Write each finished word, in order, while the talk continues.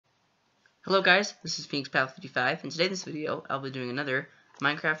Hello guys, this is PhoenixPal55, and today in this video, I'll be doing another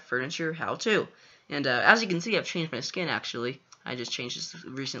Minecraft furniture how-to. And as you can see, I've changed my skin actually. I just changed this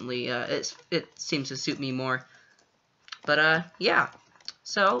recently. It seems to suit me more. But yeah.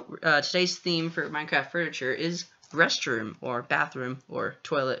 So, today's theme for Minecraft furniture is restroom, or bathroom, or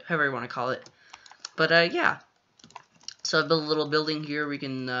toilet, however you want to call it. But yeah. So I built a little building here. We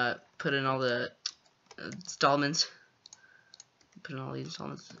can put in all the installments. Put in all these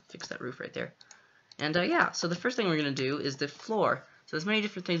installments, fix that roof right there. And yeah, so the first thing we're gonna do is the floor. So there's many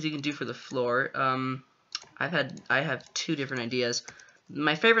different things you can do for the floor. I have two different ideas.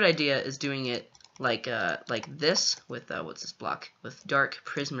 My favorite idea is doing it like this with what's this block? With dark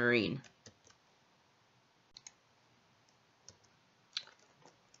prismarine.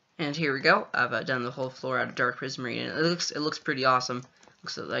 And here we go. I've done the whole floor out of dark prismarine, and it looks pretty awesome.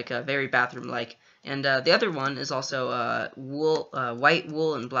 Looks like very bathroom-like. And the other one is also white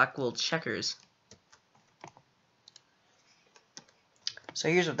wool and black wool checkers. So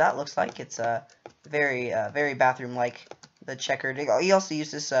here's what that looks like. It's very bathroom-like. The checkered. You also use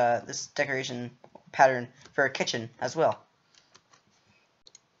this this decoration pattern for a kitchen as well.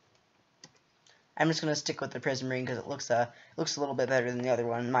 I'm just gonna stick with the prismarine because it looks a little bit better than the other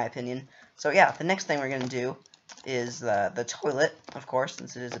one in my opinion. So yeah, the next thing we're gonna do is the toilet, of course,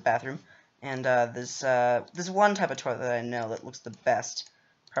 since it is a bathroom. And there's one type of toilet that I know that looks the best,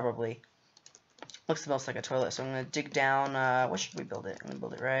 probably. Looks the most like a toilet, so I'm going to dig down, where should we build it? I'm going to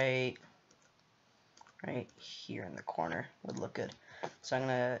build it right here in the corner. Would look good. So I'm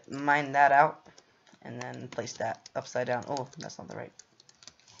going to mine that out, and then place that upside down. Oh, that's not the right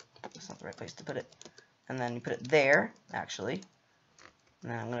place to put it. And then you put it there, actually.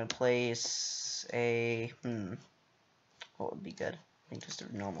 And then I'm going to place a, what would be good? I think just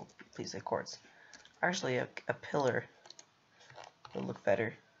a normal piece of quartz. Actually, a pillar would look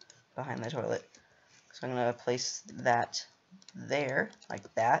better behind the toilet. So I'm going to place that there,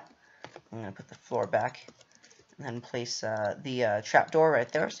 like that. I'm going to put the floor back, and then place the trapdoor right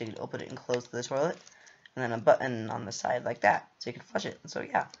there, so you can open it and close the toilet. And then a button on the side like that, so you can flush it. So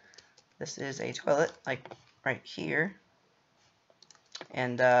yeah, this is a toilet, like right here.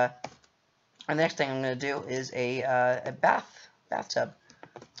 And the next thing I'm going to do is a bathtub.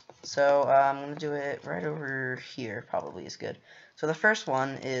 So I'm going to do it right over here, probably is good. So the first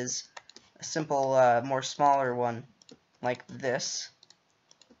one is a simple, more smaller one, like this.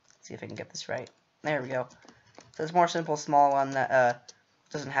 Let's see if I can get this right. There we go. So it's a more simple, small one that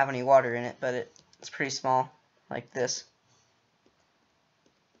doesn't have any water in it, but it's pretty small, like this.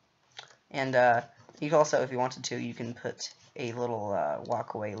 And you can also, if you wanted to, you can put a little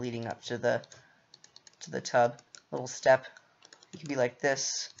walkway leading up to the tub, little step. It could be like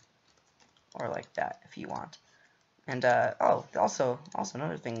this, or like that if you want. And oh, also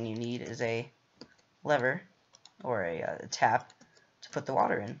another thing you need is a lever or a tap to put the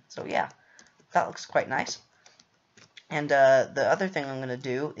water in. So yeah, that looks quite nice. And the other thing I'm gonna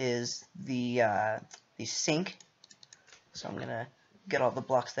do is the sink. So I'm gonna get all the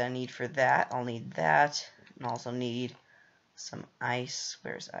blocks that I need for that. I'll need that, and also need some ice.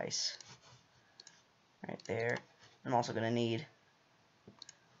 Where's ice? Right there. I'm also gonna need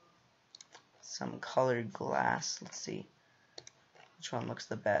some colored glass. Let's see which one looks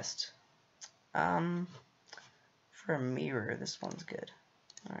the best. For a mirror, this one's good.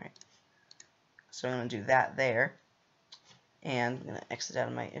 Alright, so I'm going to do that there, and I'm going to exit out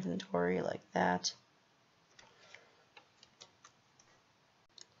of my inventory like that.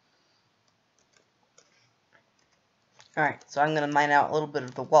 Alright, so I'm going to mine out a little bit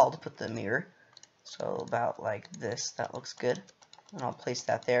of the wall to put the mirror, so about like this. That looks good. And I'll place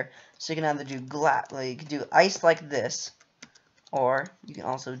that there. So you can either do glass, like you can do ice like this, or you can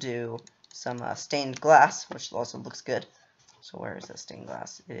also do some stained glass, which also looks good. So where is that stained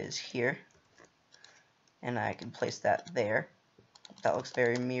glass? It is here, and I can place that there. That looks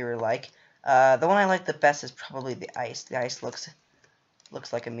very mirror-like. The one I like the best is probably the ice. The ice looks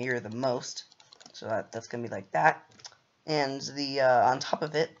like a mirror the most, so that's gonna be like that. And the on top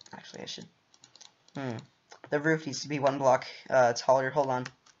of it, actually I should. The roof needs to be one block taller. Hold on.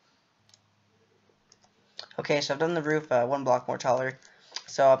 Okay, so I've done the roof one block more taller.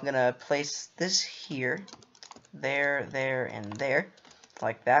 So I'm going to place this here, there, and there,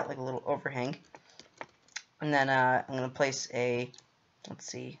 like that, like a little overhang. And then I'm going to place a, let's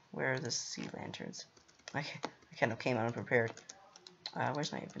see, where are the sea lanterns? I kind of came unprepared.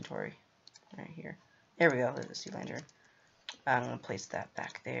 Where's my inventory? Right here. There we go, there's a sea lantern. I'm going to place that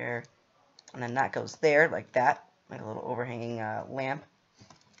back there. And then that goes there, like that, like a little overhanging lamp.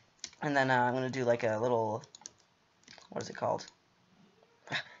 And then I'm going to do like a little, what is it called?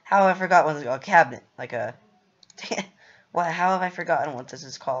 How have I forgot what it's called? A cabinet. Like a... What? How have I forgotten what this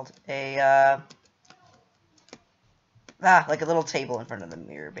is called? Like a little table in front of the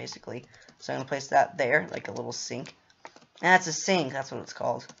mirror, basically. So I'm going to place that there, like a little sink. And that's a sink, that's what it's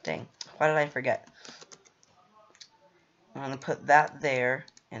called. Dang, why did I forget? I'm going to put that there,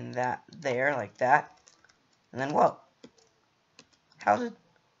 and that there, like that. And then, whoa. How did...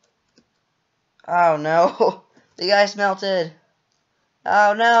 Oh, no. The ice melted.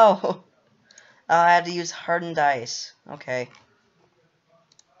 Oh, no. Oh, I had to use hardened ice. Okay.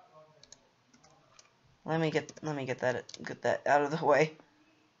 Let me get that out of the way.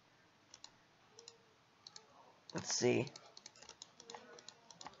 Let's see.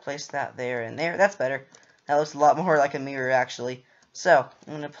 Place that there and there. That's better. That looks a lot more like a mirror, actually. So,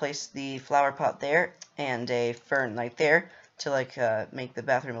 I'm going to place the flower pot there and a fern right there to, make the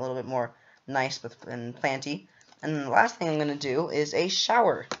bathroom a little bit more nice and planty. And then the last thing I'm going to do is a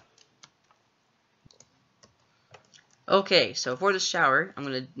shower. Okay, so for the shower, I'm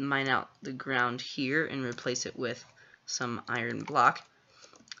going to mine out the ground here and replace it with some iron block.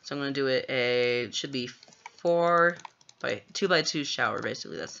 So I'm going to do it should be 2 by 2 shower,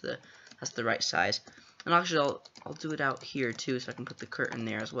 basically. That's the right size. And actually, I'll do it out here too, so I can put the curtain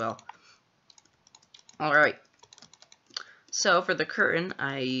there as well. All right. So for the curtain,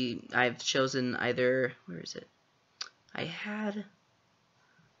 I've chosen either, where is it? I had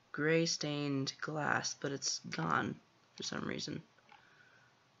gray stained glass, but it's gone for some reason.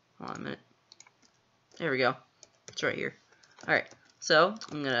 Hold on a minute. There we go. It's right here. All right. So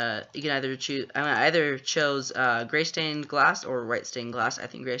you can either choose. I either chose gray stained glass or white stained glass. I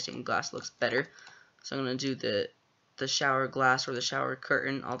think gray stained glass looks better. So I'm gonna do the shower glass or the shower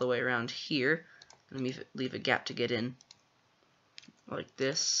curtain all the way around here, and leave a gap to get in, like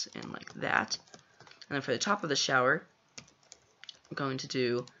this and like that. And then for the top of the shower, I'm going to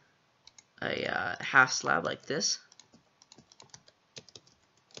do a half slab like this.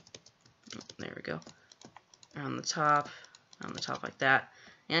 There we go. On the top like that.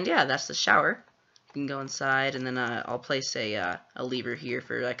 And yeah, that's the shower. You can go inside, and then I'll place a lever here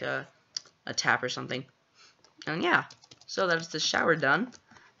for like a tap or something. And yeah, so that's the shower done,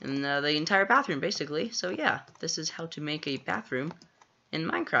 and the entire bathroom basically. So yeah, this is how to make a bathroom in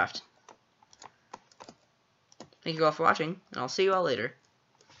Minecraft. Thank you all for watching, and I'll see you all later.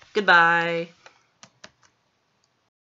 Goodbye!